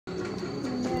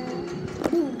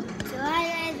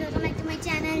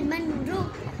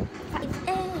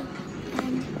5A,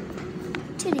 and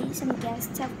today some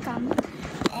guests have come,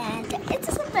 and it's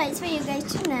a surprise for you guys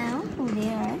to know who they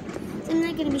are. So I'm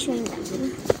not going to be showing them.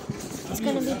 It's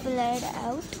going to be blurred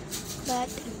out, but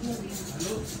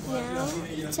now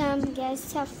some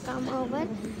guests have come over.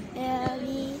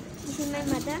 This is my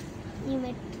mother.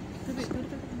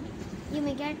 You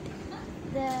may get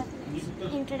the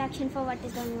introduction for what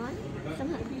is going on from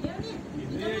her.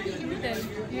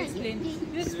 You explain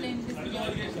this.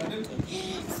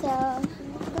 So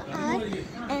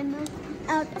I'm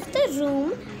out of the room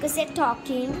because they're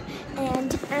talking,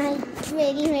 and I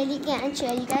really can't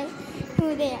show you guys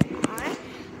who they are,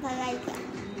 but like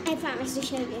I promise to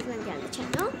show you guys when they're on the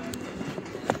channel.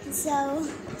 So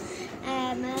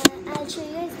I'll show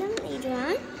you guys them later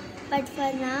on, but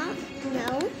for now,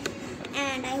 no.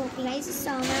 And I hope you guys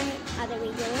saw my other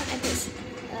video I posted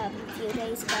a few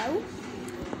days ago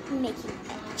making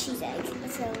cheese eggs.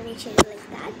 So make sure you like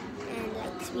that and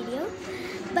like this video.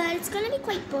 But it's gonna be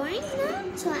quite boring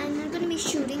now, so I'm not gonna be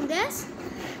shooting this.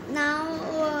 Now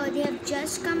they have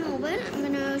just come over. I'm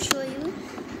gonna show you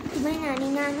my nani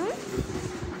nanu.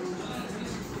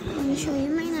 I'm gonna show you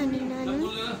my nani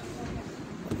nanu.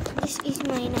 This is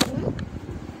my nanu.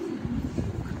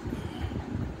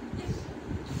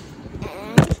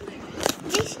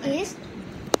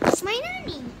 It's my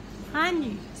nanny.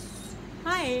 Nani.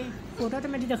 Hi. Photo to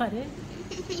मेरी दिखा दे.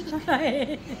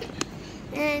 Hi.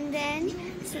 And then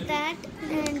so that,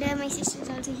 and my sister is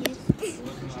also here.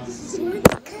 It's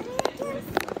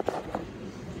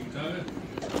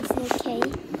okay.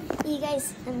 You guys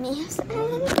may have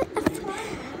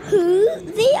who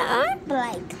they are, but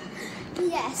like,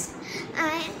 yes,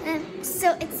 I am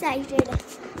so excited.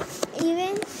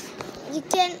 Even you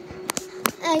can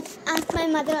ask my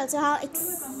mother also how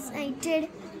excited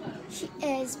she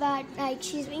is, but like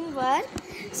she's being work.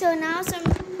 So now some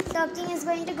talking is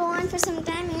going to go on for some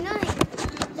time, you know,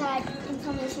 like that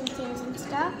information things and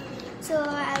stuff. So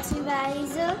I'll see you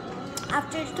guys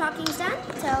after the talking is done.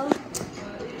 So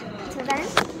then,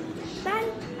 bye.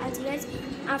 I'll see you guys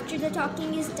after the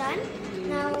talking is done.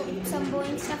 Now some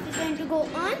boring stuff is going to go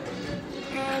on,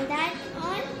 and that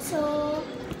on. So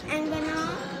I'm gonna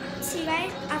see you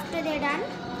guys after they're done,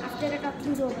 after the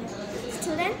talking is over.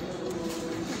 So then,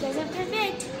 you guys have to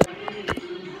wait.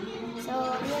 So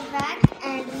we're back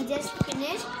and we just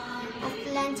finished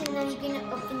after lunch, and now you're gonna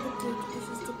open the cake. This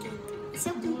is the cake. So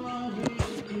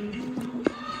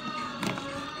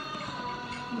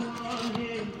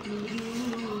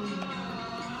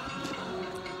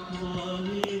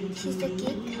this is the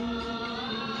cake.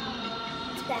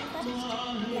 It's black forest.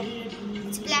 Yeah.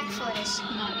 It's black forest.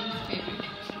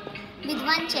 With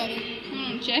one cherry.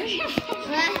 Cherry.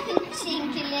 One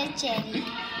singular cherry.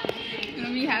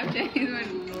 We have cherries, but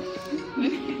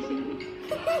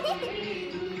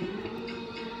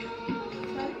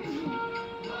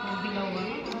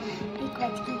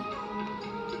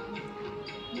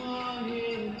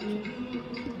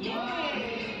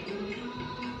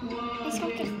It's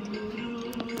okay.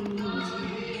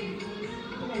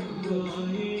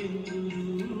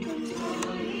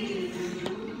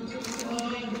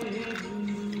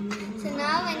 So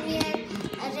now when we are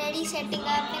already setting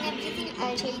up and everything,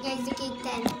 I'll show you guys the cake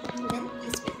then.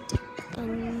 Just wait.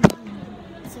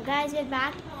 So guys, we're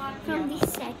back from the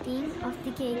setting of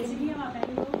the cake.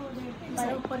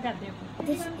 So,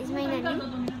 this is my nanny.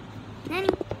 Nanny.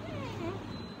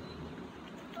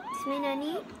 This is my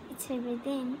nanny. It's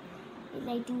everything. We're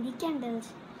lighting the candles.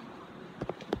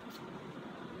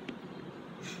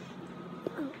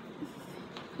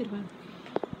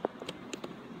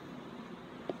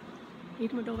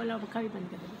 एक minute वाला पक्का भी बंद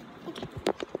कर दे. Okay.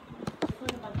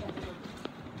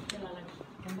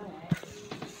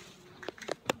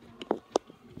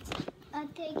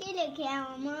 क्या लिखे है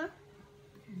मामा?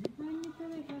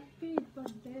 Happy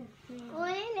birthday.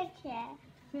 ओए लिखे है.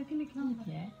 कैसे लिखा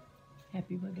है?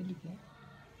 हैप्पी बर्थडे लिखा है.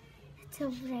 It's so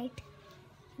bright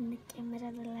in the camera,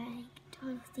 the light, all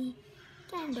of the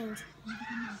candles.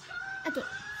 Okay.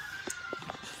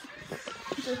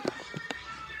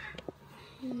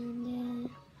 And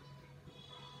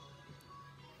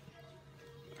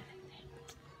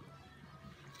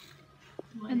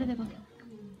अंदर देखो.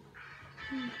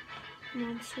 now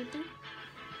I'm shooting.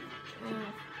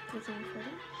 Clicking for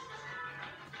it.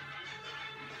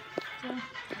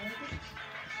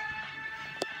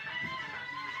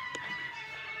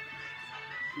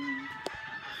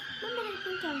 Mama, I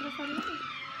can camera for you.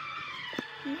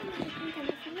 Mama, I can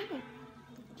camera for you.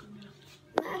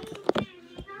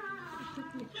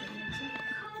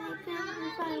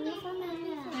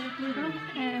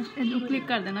 Click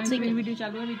कर देना. Video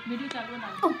चालू है. Video चालू है ना.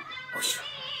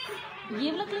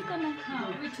 ये वाला क्लिक करना है। हाँ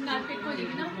विच नाक टिक हो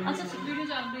जाएगी ना। अच्छा वीडियो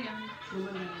चल रही है।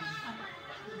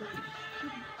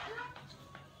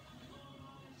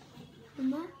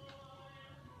 मम्मा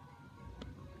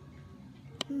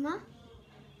मम्मा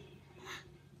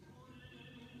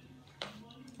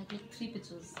I click 3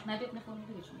 pictures. मैं भी अपने फोन में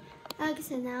भेजूँगी। okay,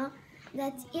 so now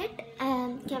that's it.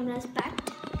 Camera's packed,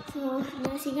 so I'm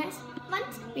gonna see you guys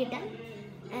once we're done,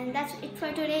 and that's it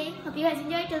for today. Hope you guys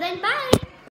enjoyed. Till then, bye.